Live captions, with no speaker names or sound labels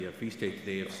The feast day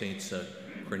today of Saints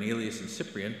Cornelius and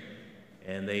Cyprian,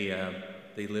 and they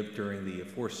lived during the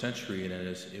 4th century, and it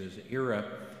was an era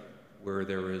where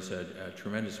there was a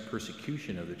tremendous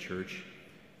persecution of the church,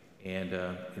 and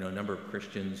a number of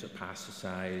Christians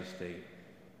apostatized. They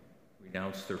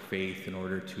renounced their faith in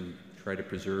order to try to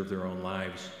preserve their own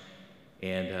lives,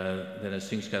 and then as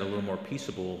things got a little more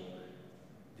peaceable,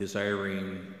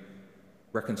 desiring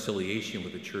reconciliation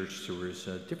with the church, there was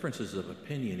differences of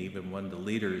opinion, even among the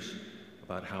leaders,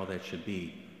 about how that should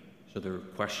be. So there were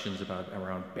questions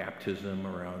around baptism,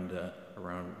 around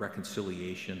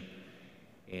reconciliation,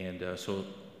 and so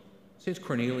Saints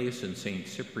Cornelius and Saint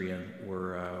Cyprian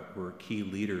were key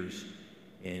leaders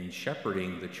in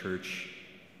shepherding the church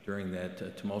during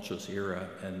that tumultuous era,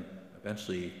 and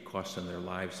eventually cost them their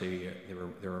lives. They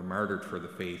were martyred for the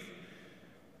faith.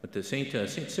 But the Saint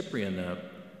Cyprian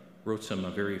wrote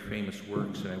some very famous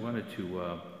works, and I wanted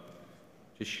to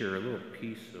just share a little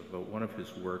piece of one of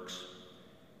his works.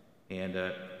 And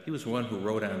he was one who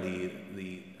wrote on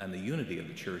the unity of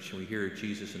the church. And we hear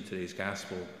Jesus in today's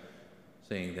gospel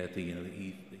saying that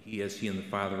he as he and the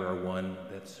Father are one.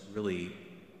 That's really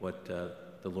what the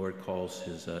Lord calls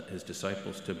his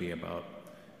disciples to be about,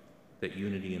 that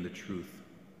unity in the truth.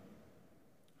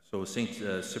 So Saint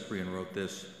Cyprian wrote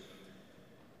this: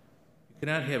 "You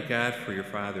cannot have God for your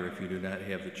father if you do not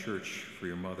have the church for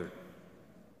your mother.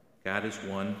 God is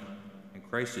one, and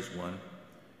Christ is one,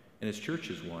 and his church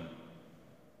is one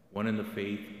in the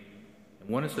faith, and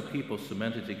one is the people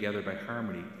cemented together by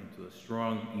harmony into a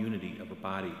strong unity of a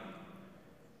body.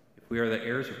 If we are the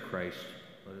heirs of Christ,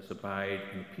 let us abide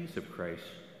in the peace of Christ.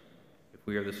 If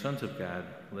we are the sons of God,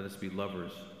 let us be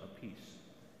lovers of peace."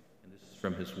 And this is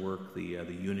from his work, the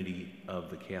Unity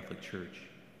of the Catholic Church.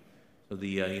 So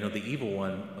the evil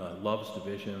one loves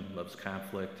division, loves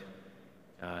conflict,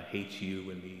 hates you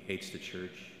and me, hates the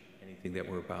church, anything that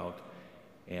we're about,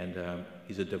 and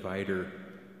he's a divider,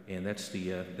 and that's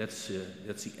the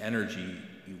energy,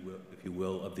 if you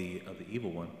will, of the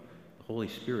evil one. The Holy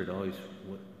Spirit always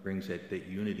brings that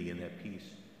unity and that peace.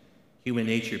 Human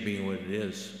nature being what it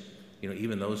is,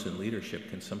 even those in leadership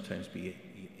can sometimes be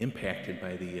impacted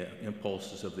by the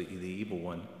impulses of the evil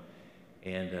one,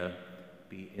 and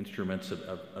be instruments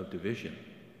of division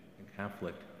and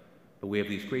conflict. But we have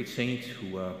these great saints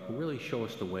who really show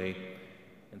us the way.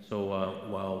 And so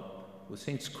while with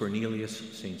Saints Cornelius,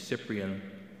 Saint Cyprian,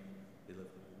 they lived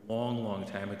a long, long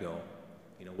time ago,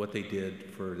 what they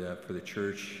did for the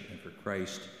church and for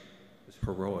Christ was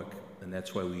heroic, and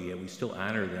that's why we still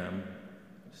honor them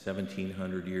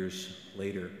 1,700 years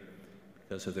later,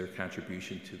 because of their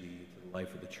contribution to the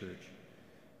life of the church.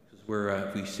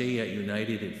 If we stay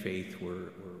united in faith, we're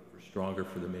stronger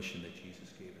for the mission that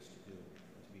Jesus gave us to do,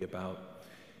 to be about.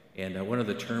 And one of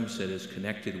the terms that is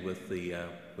connected with the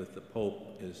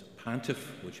Pope is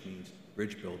pontiff, which means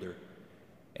bridge builder.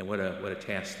 And what a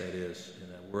task that is in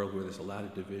a world where there's a lot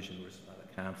of division, where there's a lot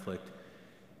of conflict,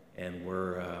 and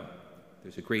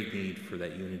there's a great need for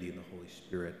that unity in the Holy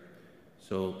Spirit.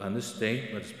 So on this day,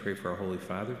 let us pray for our Holy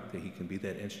Father, that he can be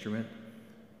that instrument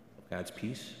of God's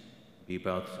peace, be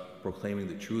about proclaiming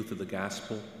the truth of the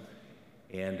gospel.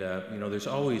 And there's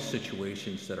always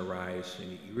situations that arise,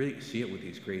 and you really see it with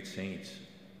these great saints.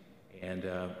 And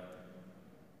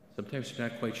sometimes you're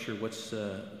not quite sure what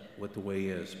the way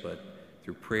is, but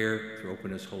through prayer, through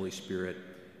openness, Holy Spirit,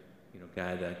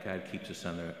 God keeps us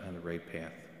on the right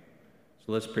path.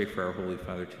 So let's pray for our Holy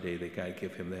Father today, that God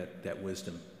give him that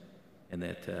wisdom, and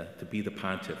that to be the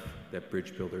pontiff, that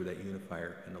bridge builder, that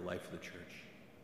unifier in the life of the church.